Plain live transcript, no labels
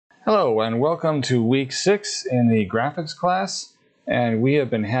Hello and welcome to week 6 in the graphics class, and we have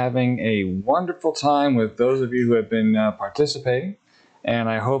been having a wonderful time with those of you who have been participating, and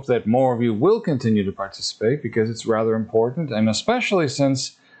I hope that more of you will continue to participate because it's rather important, and especially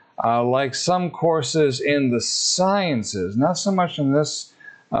since like some courses in the sciences, not so much in this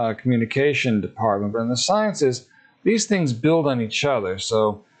communication department, but in the sciences, these things build on each other,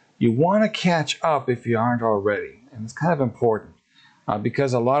 so you want to catch up if you aren't already, and it's kind of important.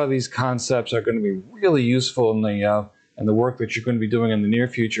 Because a lot of these concepts are going to be really useful in the work that you're going to be doing in the near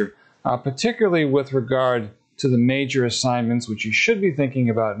future, particularly with regard to the major assignments, which you should be thinking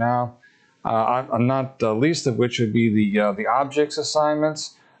about now. Not the least of which would be the objects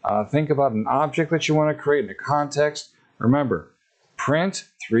assignments. Think about an object that you want to create in a context. Remember, print,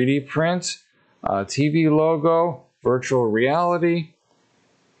 3D print, TV logo, virtual reality,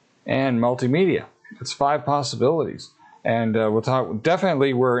 and multimedia. That's 5 possibilities. And we'll talk,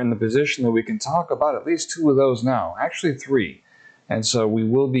 definitely we're in the position that we can talk about at least 2 of those now, actually 3. And so we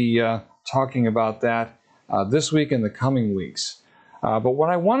will be talking about that this week and the coming weeks. But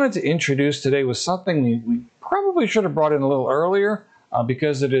what I wanted to introduce today was something we probably should have brought in a little earlier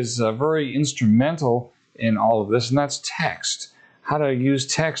because it is very instrumental in all of this, and that's text. How to use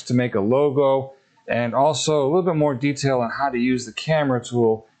text to make a logo, and also a little bit more detail on how to use the camera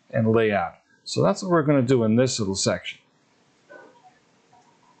tool and layout. So that's what we're going to do in this little section.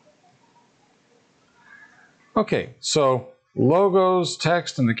 Okay, so logos,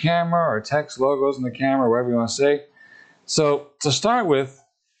 text in the camera, or text, logos in the camera, whatever you want to say. So to start with,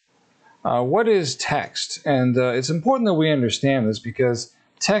 what is text? And it's important that we understand this because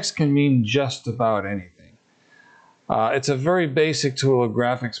text can mean just about anything. It's a very basic tool of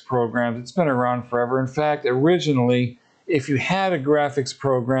graphics programs. It's been around forever. In fact, originally, if you had a graphics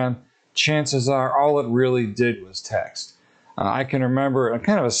program, chances are all it really did was text. I can remember,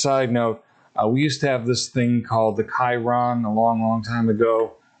 kind of a side note, we used to have this thing called the Chiron a long time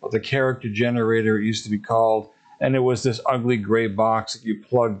ago, or the character generator it used to be called, and it was this ugly gray box that you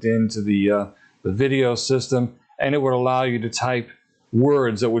plugged into the video system, and it would allow you to type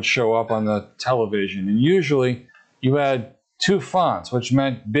words that would show up on the television. And usually you had 2 fonts, which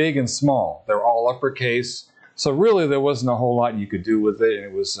meant big and small. They're all uppercase, so really there wasn't a whole lot you could do with it, and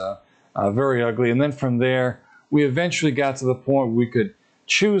it was very ugly. And then from there, we eventually got to the point where we could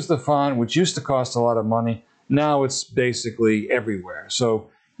choose the font, which used to cost a lot of money. Now it's basically everywhere. So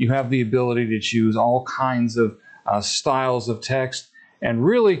you have the ability to choose all kinds of styles of text. And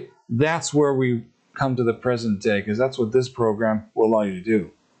really, that's where we come to the present day, because that's what this program will allow you to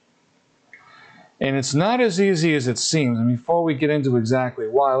do. And it's not as easy as it seems. And before we get into exactly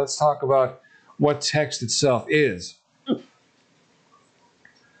why, let's talk about what text itself is,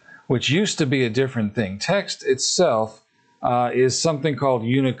 which used to be a different thing. Text itself is something called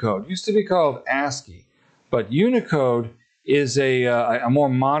Unicode. It used to be called ASCII, but Unicode is a more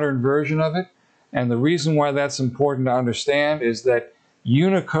modern version of it, and the reason why that's important to understand is that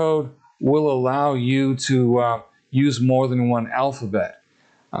Unicode will allow you to use more than one alphabet.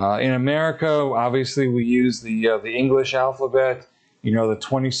 In America, obviously, we use the English alphabet, you know, the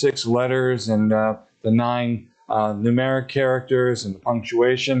 26 letters and the 9 numeric characters and the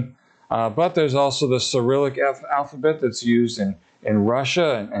punctuation. But there's also the Cyrillic alphabet that's used in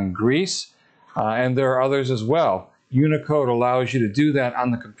Russia and Greece, and there are others as well. Unicode allows you to do that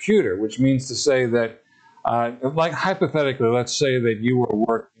on the computer, which means to say that, like hypothetically, let's say that you were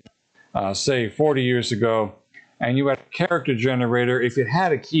working, say 40 years ago, and you had a character generator. If it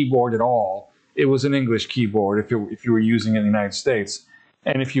had a keyboard at all, it was an English keyboard if you were using it in the United States.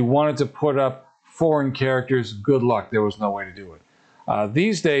 And if you wanted to put up foreign characters, good luck, there was no way to do it.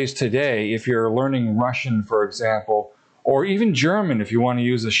 These days, today, if you're learning Russian, for example, or even German, if you want to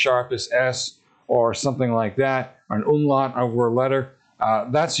use a sharpest S or something like that, or an umlaut over a letter,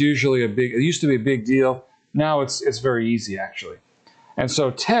 that's usually it used to be a big deal. Now it's very easy, actually. And so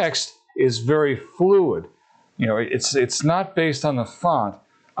text is very fluid. You know, it's not based on the font,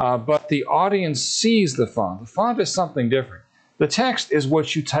 but the audience sees the font. The font is something different. The text is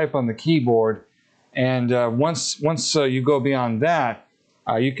what you type on the keyboard. And once you go beyond that,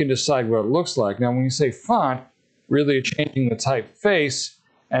 you can decide what it looks like. Now, when you say font, really you're changing the typeface,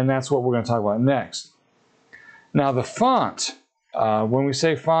 and that's what we're going to talk about next. Now, the font, when we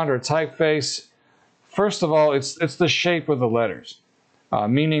say font or typeface, first of all, it's the shape of the letters,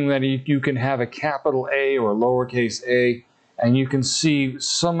 meaning that you can have a capital A or a lowercase a, and you can see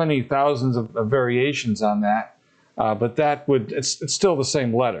so many thousands of variations on that, but it's still the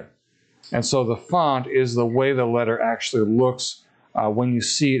same letter. And so the font is the way the letter actually looks when you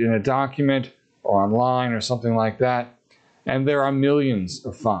see it in a document or online or something like that. And there are millions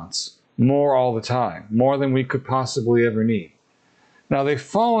of fonts, more all the time, more than we could possibly ever need. Now they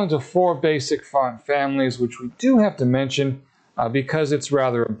fall into 4 basic font families, which we do have to mention because it's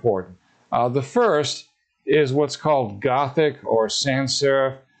rather important. The first is what's called Gothic or sans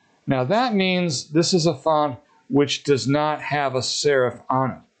serif. Now that means this is a font which does not have a serif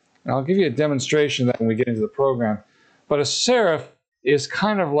on it. And I'll give you a demonstration of that when we get into the program. But a serif is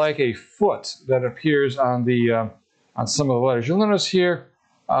kind of like a foot that appears on some of the letters. You'll notice here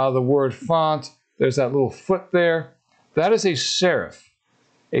the word font. There's that little foot there. That is a serif.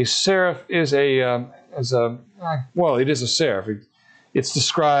 A serif is well, it is a serif. It's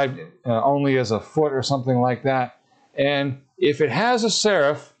described only as a foot or something like that. And if it has a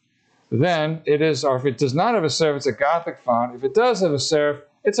serif, then it is, or if it does not have a serif, it's a Gothic font. If it does have a serif,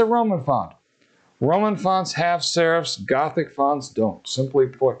 it's a Roman font. Roman fonts have serifs, Gothic fonts don't. Simply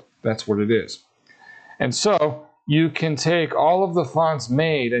put, that's what it is. And so you can take all of the fonts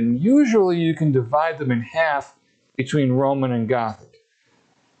made, and usually you can divide them in half between Roman and Gothic.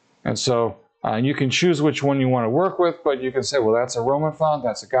 And so you can choose which one you want to work with, but you can say, well, that's a Roman font,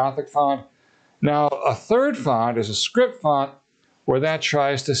 that's a Gothic font. Now, a third font is a script font, where that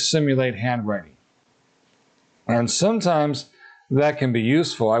tries to simulate handwriting. And sometimes that can be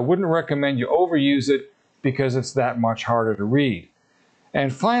useful. I wouldn't recommend you overuse it because it's that much harder to read.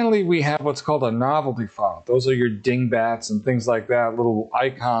 And finally, we have what's called a novelty font. Those are your dingbats and things like that, little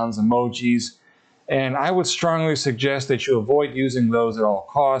icons, emojis. And I would strongly suggest that you avoid using those at all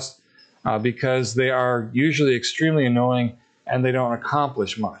costs because they are usually extremely annoying and they don't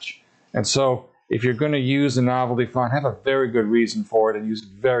accomplish much. And so if you're going to use a novelty font, have a very good reason for it and use it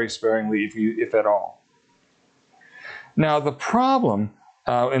very sparingly if at all. Now the problem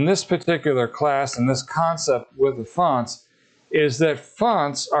in this particular class and this concept with the fonts is that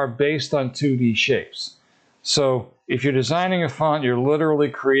fonts are based on 2D shapes. So if you're designing a font, you're literally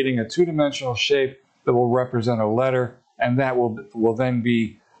creating a 2-dimensional shape that will represent a letter, and that will then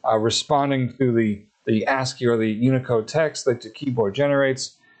be responding to the ASCII or the Unicode text that the keyboard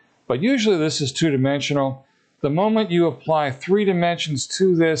generates. But usually this is 2-dimensional. The moment you apply 3 dimensions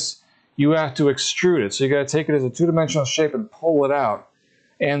to this, you have to extrude it. So you got to take it as a 2-dimensional shape and pull it out.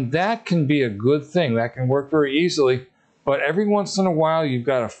 And that can be a good thing. That can work very easily. But every once in a while, you've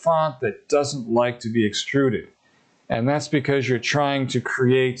got a font that doesn't like to be extruded. And that's because you're trying to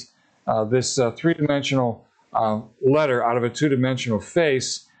create this 3-dimensional letter out of a 2-dimensional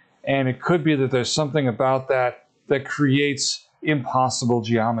face. And it could be that there's something about that that creates impossible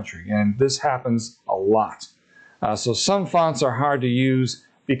geometry, and this happens a lot. So some fonts are hard to use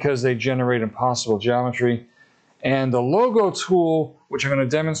because they generate impossible geometry, and the logo tool, which I'm going to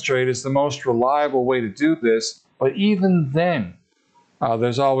demonstrate, is the most reliable way to do this, but even then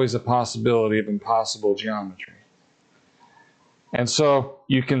there's always a possibility of impossible geometry. And so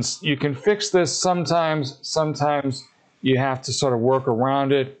you can fix this sometimes you have to sort of work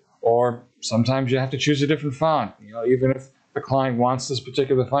around it, or sometimes you have to choose a different font. You know, even if the client wants this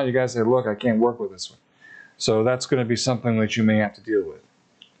particular font, you guys say, look, I can't work with this one. So that's going to be something that you may have to deal with.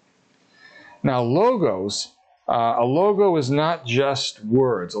 Now, logos. A logo is not just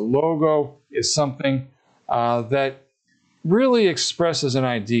words. A logo is something that really expresses an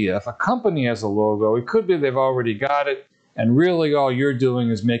idea. If a company has a logo, it could be they've already got it, and really all you're doing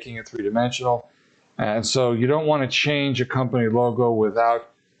is making it 3-dimensional. And so you don't want to change a company logo without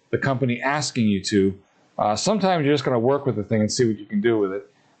the company asking you to. Sometimes you're just going to work with the thing and see what you can do with it.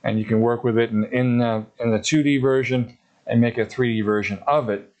 And you can work with it in the 2D version and make a 3D version of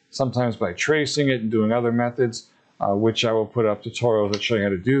it, sometimes by tracing it and doing other methods, which I will put up tutorials that show you how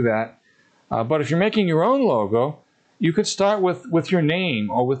to do that. But if you're making your own logo, you could start with your name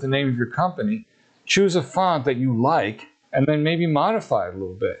or with the name of your company, choose a font that you like, and then maybe modify it a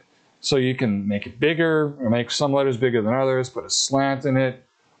little bit. So you can make it bigger, or make some letters bigger than others, put a slant in it,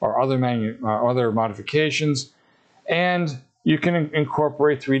 or other modifications. And you can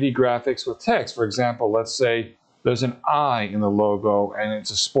incorporate 3D graphics with text. For example, let's say there's an I in the logo, and it's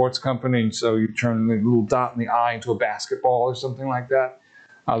a sports company, and so you turn the little dot in the I into a basketball or something like that.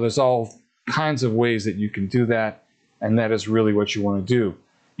 There's all kinds of ways that you can do that, and that is really what you want to do.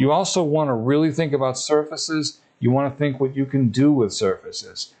 You also want to really think about surfaces. You want to think what you can do with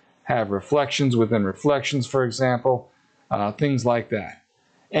surfaces. Have reflections within reflections, for example, things like that.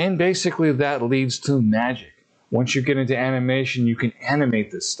 And basically that leads to magic. Once you get into animation, you can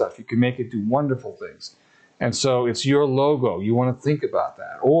animate this stuff. You can make it do wonderful things. And so it's your logo. You want to think about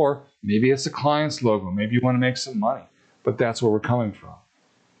that. Or maybe it's a client's logo. Maybe you want to make some money. But that's where we're coming from.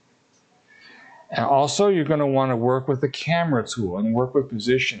 And also, you're going to want to work with the camera tool and work with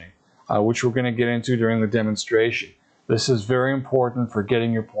positioning, which we're going to get into during the demonstration. This is very important for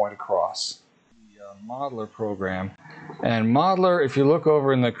getting your point across. The Modeler program. And Modeler, if you look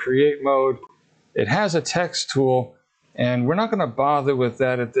over in the Create mode, it has a text tool, and we're not going to bother with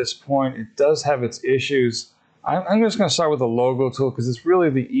that at this point. It does have its issues. I'm just going to start with the logo tool because it's really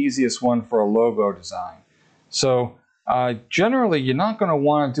the easiest one for a logo design. So generally, you're not going to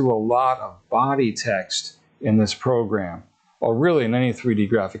want to do a lot of body text in this program, or really in any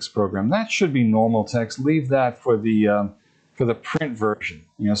 3D graphics program. That should be normal text. Leave that for the print version.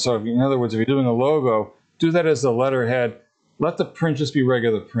 So if, in other words, if you're doing a logo, do that as the letterhead. Let the print just be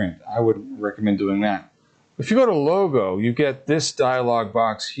regular print. I would recommend doing that. If you go to logo, you get this dialog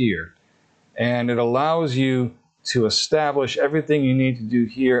box here, and it allows you to establish everything you need to do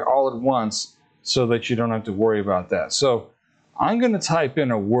here all at once so that you don't have to worry about that. So I'm going to type in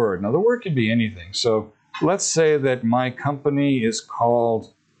a word. Now the word can be anything. So let's say that my company is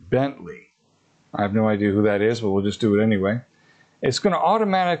called Bentley. I have no idea who that is, but we'll just do it anyway. It's going to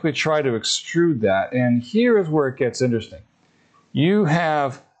automatically try to extrude that, and here is where it gets interesting. You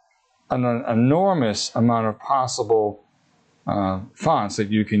have an enormous amount of possible fonts that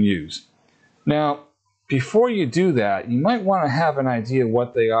you can use. Now, before you do that, you might want to have an idea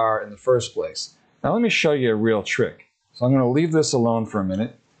what they are in the first place. Now let me show you a real trick. So I'm going to leave this alone for a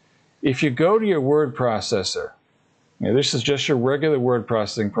minute. If you go to your word processor, this is just your regular word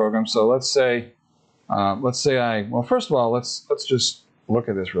processing program. So let's say well, first of all, let's just look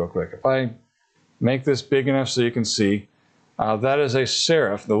at this real quick. If I make this big enough so you can see, that is a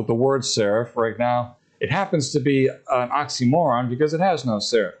serif, the word serif right now. It happens to be an oxymoron because it has no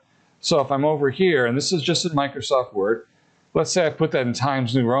serif. So if I'm over here, and this is just in Microsoft Word, let's say I put that in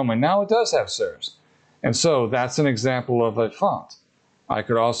Times New Roman, now it does have serifs. And so that's an example of a font. I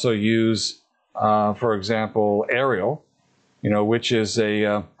could also use, for example, Arial, which is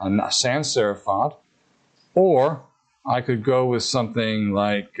a sans serif font. Or I could go with something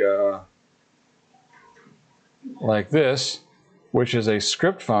like this, which is a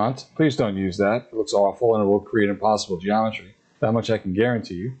script font. Please don't use that. It looks awful and it will create impossible geometry. That much I can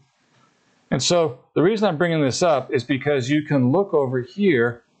guarantee you. And so the reason I'm bringing this up is because you can look over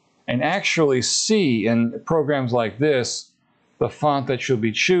here and actually see in programs like this the font that you'll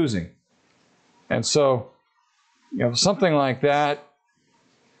be choosing. And so, something like that,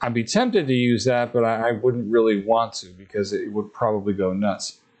 I'd be tempted to use that, but I wouldn't really want to because it would probably go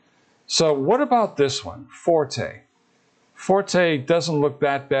nuts. So what about this one, Forte? Forte doesn't look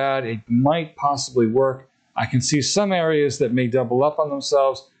that bad. It might possibly work. I can see some areas that may double up on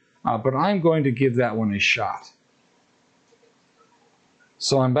themselves, but I'm going to give that one a shot.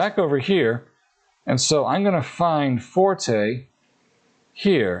 So I'm back over here, and so I'm going to find Forte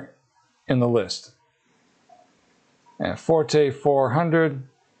here in the list. And Forte 400,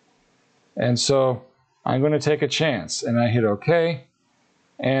 and so I'm going to take a chance, and I hit OK,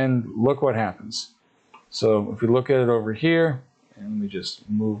 and look what happens. So if we look at it over here, and let me just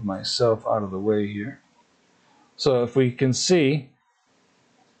move myself out of the way here. So if we can see,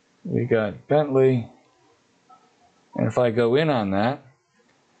 we got Bentley, and if I go in on that,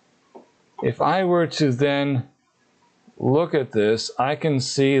 if I were to then look at this, I can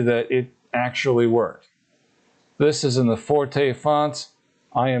see that it actually worked. This is in the Forte font.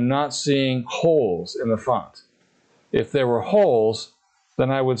 I am not seeing holes in the font. If there were holes,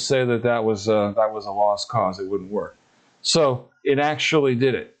 then I would say that that was a lost cause. It wouldn't work. So it actually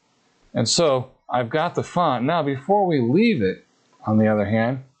did it. And so I've got the font. Now, before we leave it, on the other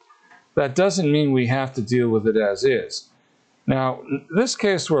hand, that doesn't mean we have to deal with it as is. Now, in this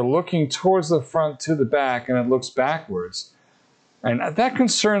case, we're looking towards the front to the back, and it looks backwards. And that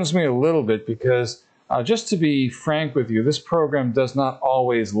concerns me a little bit because, just to be frank with you, this program does not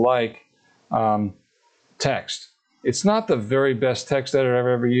always like text. It's not the very best text editor I've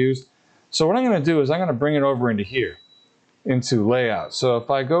ever used. So what I'm going to do is I'm going to bring it over into here, into layout. So if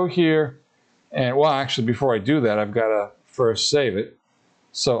I go here, and well, actually, before I do that, I've got to first save it.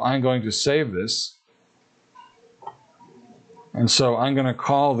 So I'm going to save this. And so I'm going to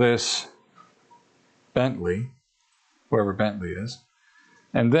call this Bentley, wherever Bentley is.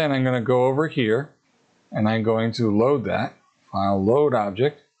 And then I'm going to go over here, and I'm going to load that. File load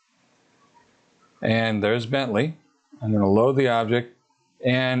object. And there's Bentley. I'm going to load the object.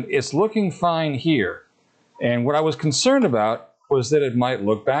 And it's looking fine here. And what I was concerned about was that it might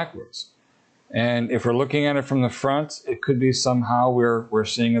look backwards. And if we're looking at it from the front, it could be somehow we're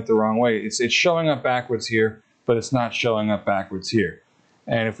seeing it the wrong way. It's showing up backwards here, but it's not showing up backwards here.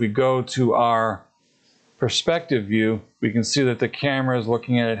 And if we go to our perspective view, we can see that the camera is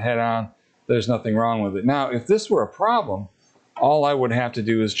looking at it head on. There's nothing wrong with it. Now, if this were a problem, all I would have to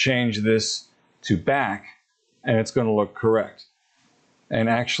do is change this to back, and it's going to look correct. And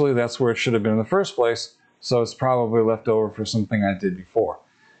actually, that's where it should have been in the first place, so it's probably left over for something I did before.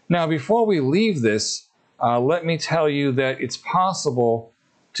 Now, before we leave this, let me tell you that it's possible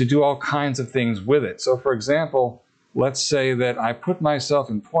to do all kinds of things with it. So for example, let's say that I put myself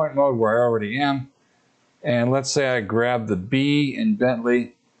in point mode where I already am, and let's say I grab the B in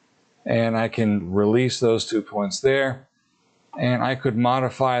Bentley, and I can release those 2 points there, and I could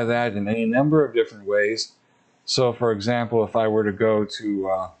modify that in any number of different ways. So for example, if I were to go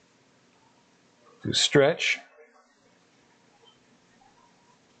to stretch,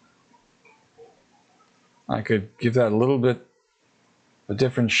 I could give that a little bit a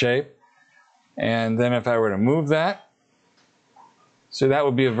different shape. And then if I were to move that, so that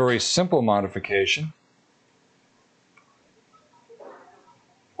would be a very simple modification.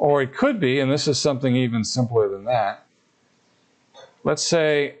 Or it could be, and this is something even simpler than that, let's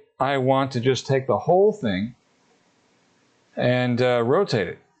say I want to just take the whole thing and rotate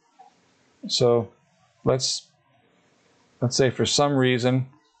it. So let's say for some reason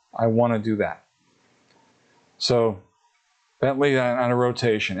I want to do that. So Bentley on a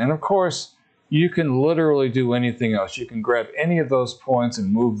rotation. And of course, you can literally do anything else. You can grab any of those points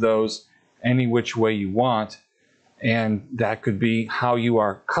and move those any which way you want. And that could be how you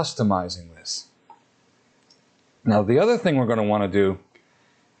are customizing this. Now, the other thing we're going to want to do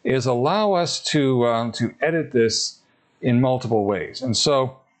is allow us to edit this in multiple ways. And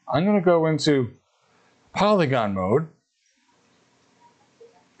so I'm going to go into polygon mode,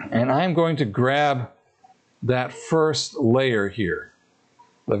 and I'm going to grab that first layer here,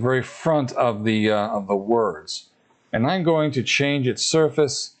 the very front of the words, and I'm going to change its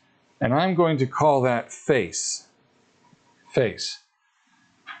surface, and I'm going to call that face.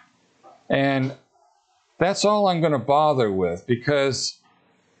 And that's all I'm going to bother with, because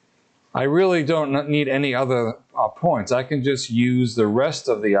I really don't need any other points. I can just use the rest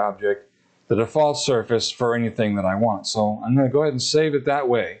of the object, the default surface, for anything that I want. So I'm going to go ahead and save it that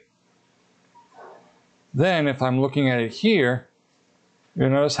way. Then if I'm looking at it here, you'll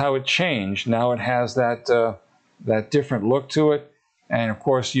notice how it changed. Now it has that different look to it, and of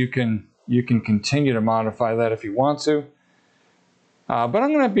course you can continue to modify that if you want to. But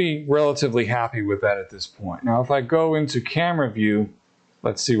I'm going to be relatively happy with that at this point. Now if I go into camera view,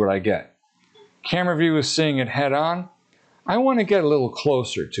 let's see what I get. Camera view is seeing it head on. I want to get a little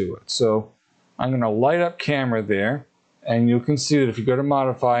closer to it, so I'm going to light up camera there. And you can see that if you go to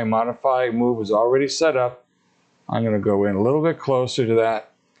modify move is already set up. I'm going to go in a little bit closer to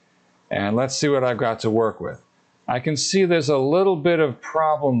that, and let's see what I've got to work with. I can see there's a little bit of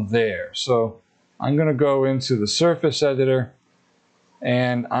problem there, so I'm going to go into the surface editor,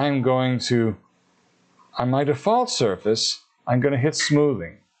 and I'm going to, on my default surface, I'm going to hit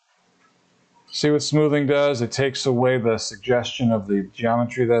smoothing. See what smoothing does? It takes away the suggestion of the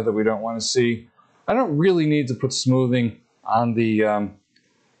geometry there that we don't want to see. I don't really need to put smoothing on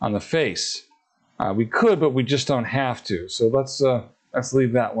the face. We could, but we just don't have to. So let's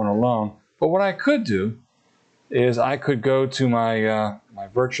leave that one alone. But what I could do is I could go to my my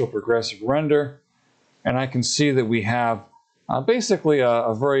virtual progressive render, and I can see that we have basically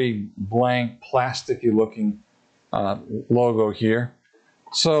a very blank, plasticky looking logo here.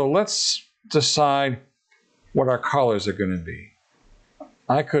 So let's decide what our colors are going to be.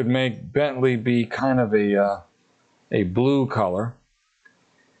 I could make Bentley be kind of a blue color.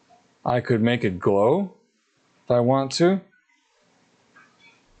 I could make it glow if I want to.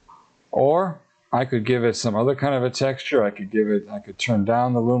 Or I could give it some other kind of a texture. I could turn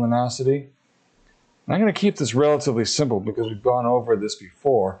down the luminosity. And I'm going to keep this relatively simple because we've gone over this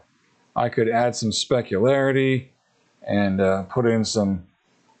before. I could add some specularity and put in some,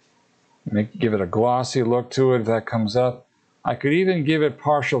 give it a glossy look to it if that comes up. I could even give it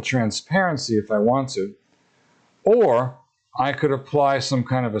partial transparency if I want to. Or I could apply some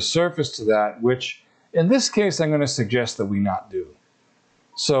kind of a surface to that, which in this case I'm going to suggest that we not do.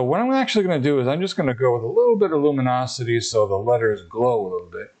 So what I'm actually going to do is I'm just going to go with a little bit of luminosity so the letters glow a little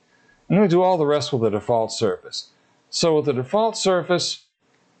bit. I'm going to do all the rest with the default surface. So with the default surface,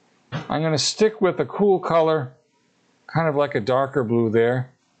 I'm going to stick with a cool color, kind of like a darker blue there.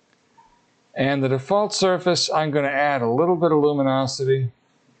 And the default surface, I'm going to add a little bit of luminosity,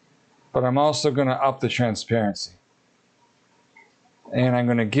 but I'm also going to up the transparency. And I'm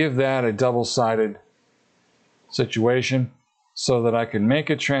going to give that a double-sided situation so that I can make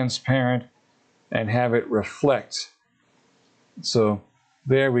it transparent and have it reflect. So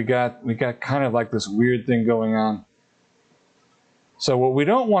there we got kind of like this weird thing going on. So what we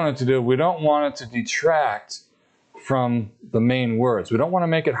don't want it to do, we don't want it to detract from the main words. We don't want to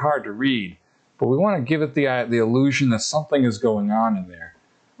make it hard to read, but we want to give it the illusion that something is going on in there.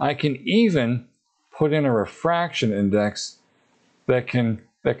 I can even put in a refraction index that can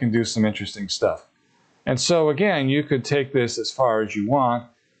do some interesting stuff. And so again, you could take this as far as you want,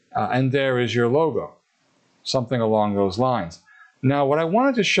 and there is your logo, something along those lines. Now, what I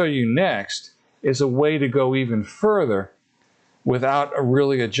wanted to show you next is a way to go even further without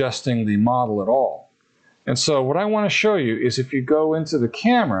really adjusting the model at all. And so what I want to show you is, if you go into the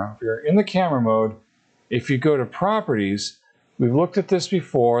camera, if you're in the camera mode, if you go to properties, we've looked at this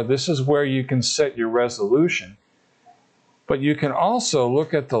before, this is where you can set your resolution. But you can also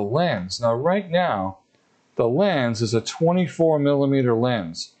look at the lens. Now right now, the lens is a 24mm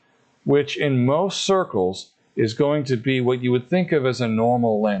lens, which in most circles is going to be what you would think of as a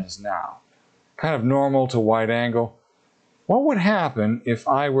normal lens now. Kind of normal to wide angle. What would happen if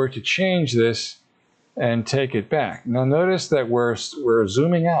I were to change this and take it back? Now notice that we're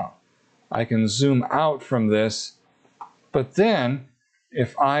zooming out. I can zoom out from this, but then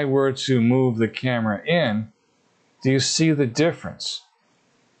if I were to move the camera in, do you see the difference?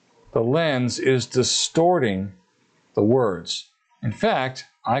 The lens is distorting the words. In fact,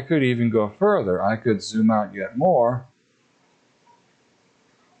 I could even go further. I could zoom out yet more,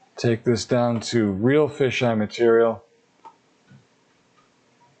 take this down to real fisheye material,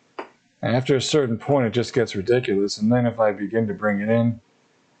 and after a certain point it just gets ridiculous, and then if I begin to bring it in,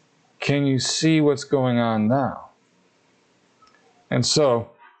 can you see what's going on now? And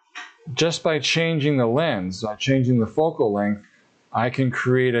so, just by changing the lens, by changing the focal length, I can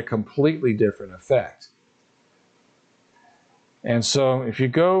create a completely different effect. And so if you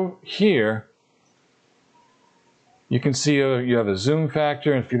go here, you can see you have a zoom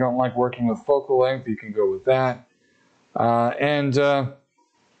factor. If you don't like working with focal length, you can go with that.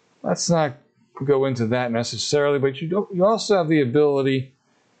 Let's not go into that necessarily, but you also have the ability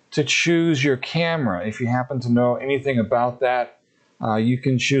to choose your camera. If you happen to know anything about that, you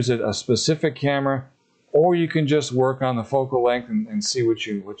can choose a specific camera, or you can just work on the focal length and see what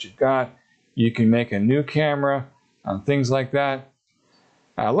you've got. You can make a new camera, things like that.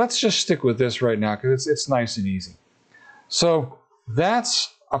 Let's just stick with this right now because it's nice and easy. So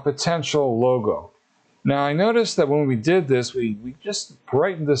that's a potential logo. Now I noticed that when we did this, we just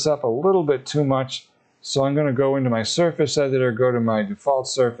brightened this up a little bit too much. So I'm going to go into my surface editor, go to my default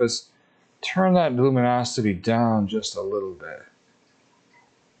surface, turn that luminosity down just a little bit.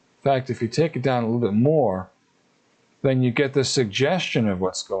 In fact, if you take it down a little bit more, then you get the suggestion of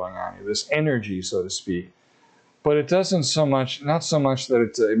what's going on here, this energy, so to speak. But it doesn't not so much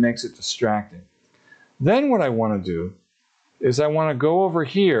that it makes it distracting. Then what I want to do is I want to go over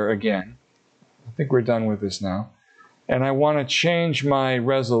here again. I think we're done with this now. And I want to change my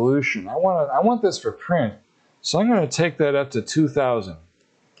resolution. I want this for print, so I'm going to take that up to 2000.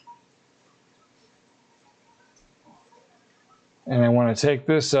 And I want to take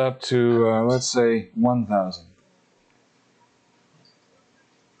this up to, let's say, 1000.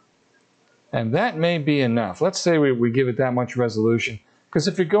 And that may be enough. Let's say we give it that much resolution, because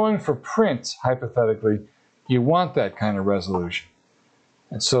if you're going for print, hypothetically, you want that kind of resolution.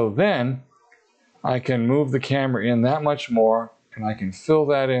 And so then I can move the camera in that much more, and I can fill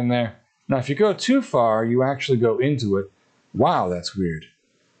that in there. Now, if you go too far, you actually go into it. Wow, that's weird.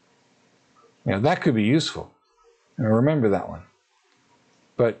 You know, that could be useful. Now, remember that one.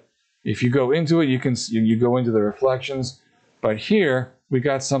 But if you go into it, you go into the reflections. But here, we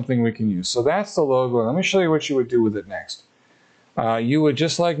got something we can use. So that's the logo. Let me show you what you would do with it next. You would,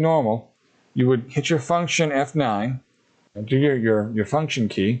 just like normal, you would hit your function F9, and do your function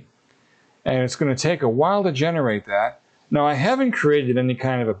key, and it's going to take a while to generate that. Now, I haven't created any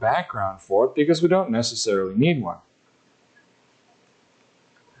kind of a background for it because we don't necessarily need one.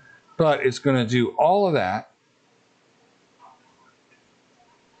 But it's going to do all of that.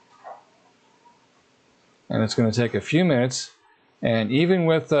 And it's going to take a few minutes. And even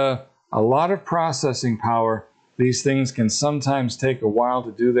with a lot of processing power, these things can sometimes take a while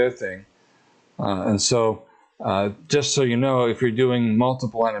to do their thing. And so, just so you know, if you're doing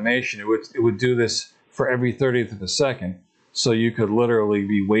multiple animation, it would do this for every 30th of a second. So you could literally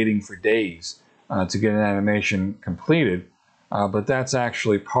be waiting for days to get an animation completed. But that's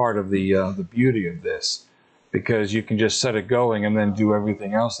actually part of the beauty of this, because you can just set it going and then do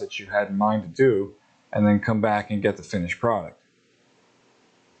everything else that you had in mind to do, and then come back and get the finished product.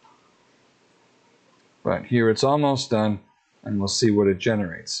 But here it's almost done, and we'll see what it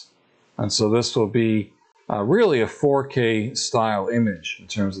generates. And so this will be really a 4K style image in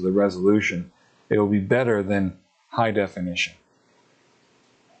terms of the resolution. It will be better than high definition.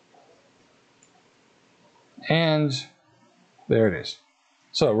 And there it is.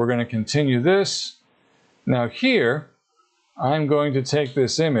 So we're going to continue this. Now here, I'm going to take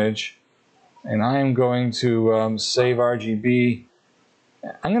this image and I'm going to save RGB.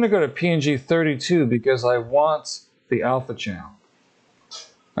 I'm going to go to PNG 32 because I want the alpha channel.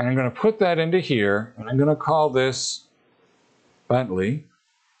 And I'm going to put that into here, and I'm going to call this Bentley.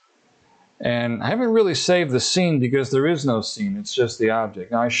 And I haven't really saved the scene because there is no scene, it's just the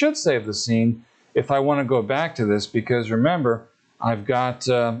object. Now I should save the scene if I want to go back to this, because remember, I've got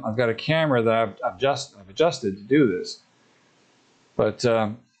a camera that I've adjusted to do this. But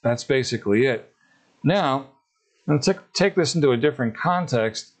that's basically it. Now, I'm going to take this into a different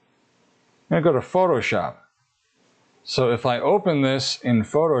context. I'm going to go to Photoshop. So if I open this in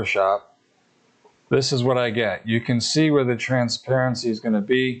Photoshop, this is what I get. You can see where the transparency is going to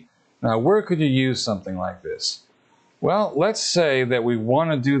be. Now, where could you use something like this? Well, let's say that we want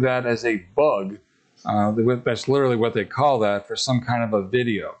to do that as a bug. That's literally what they call that for some kind of a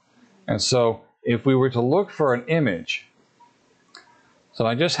video. And so if we were to look for an image, so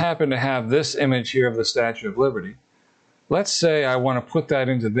I just happen to have this image here of the Statue of Liberty. Let's say I want to put that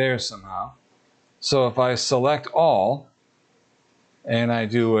into there somehow. So if I select all and I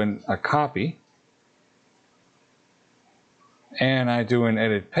do a copy, and I do an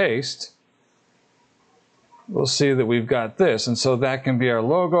edit paste, we'll see that we've got this. And so that can be our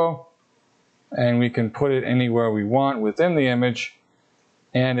logo, and we can put it anywhere we want within the image,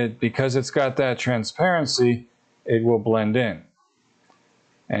 and because it's got that transparency, it will blend in.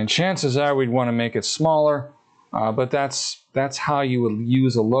 And chances are we'd want to make it smaller, but that's how you would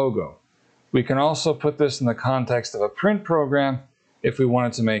use a logo. We can also put this in the context of a print program if we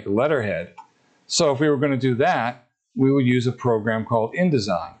wanted to make a letterhead. So if we were going to do that, we would use a program called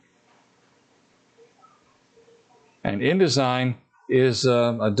InDesign. And InDesign is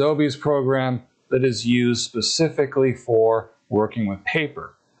Adobe's program that is used specifically for working with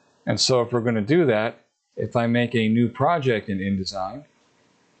paper. And so if we're going to do that, if I make a new project in InDesign,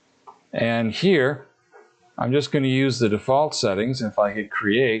 and here I'm just going to use the default settings, if I hit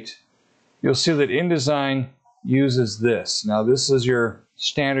create, you'll see that InDesign uses this. Now this is your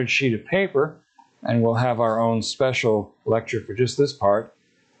standard sheet of paper, and we'll have our own special lecture for just this part.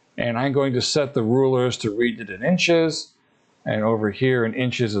 And I'm going to set the rulers to read it in inches, and over here in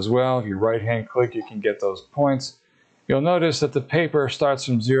inches as well. If you right-hand click, you can get those points. You'll notice that the paper starts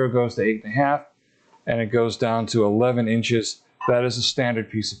from 0, goes to 8.5, and it goes down to 11 inches. That is a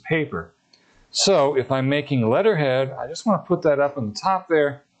standard piece of paper. So if I'm making letterhead, I just want to put that up on the top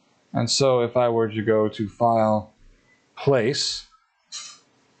there. And so if I were to go to File, Place,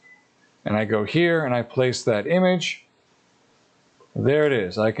 and I go here and I place that image, there it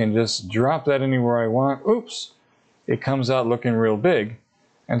is. I can just drop that anywhere I want. Oops, it comes out looking real big.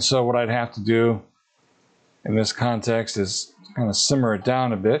 And so what I'd have to do in this context is kind of simmer it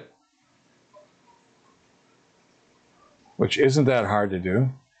down a bit, which isn't that hard to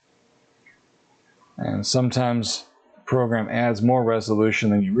do. And sometimes the program adds more resolution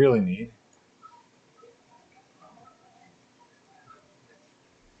than you really need.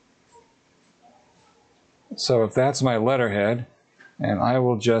 So if that's my letterhead, and I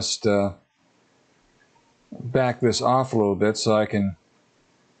will just back this off a little bit so I can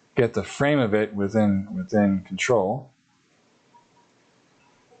get the frame of it within control.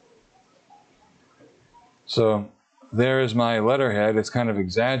 So there is my letterhead. It's kind of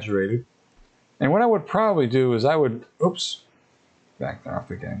exaggerated. And what I would probably do is I would, oops, back that off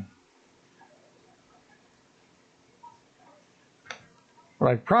again.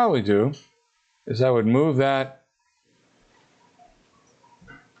 What I'd probably do is I would move that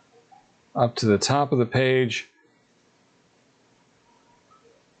up to the top of the page,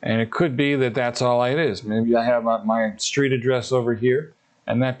 and it could be that that's all it is. Maybe I have my street address over here,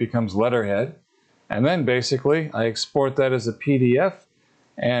 and that becomes letterhead. And then basically I export that as a PDF,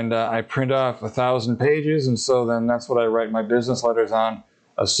 and I print off 1,000 pages, and so then that's what I write my business letters on,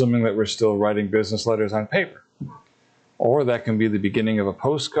 assuming that we're still writing business letters on paper. Or that can be the beginning of a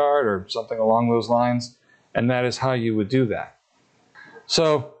postcard or something along those lines, and that is how you would do that.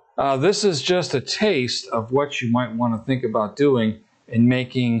 So this is just a taste of what you might want to think about doing in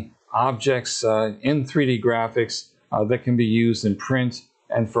making objects in 3D graphics that can be used in print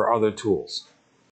and for other tools.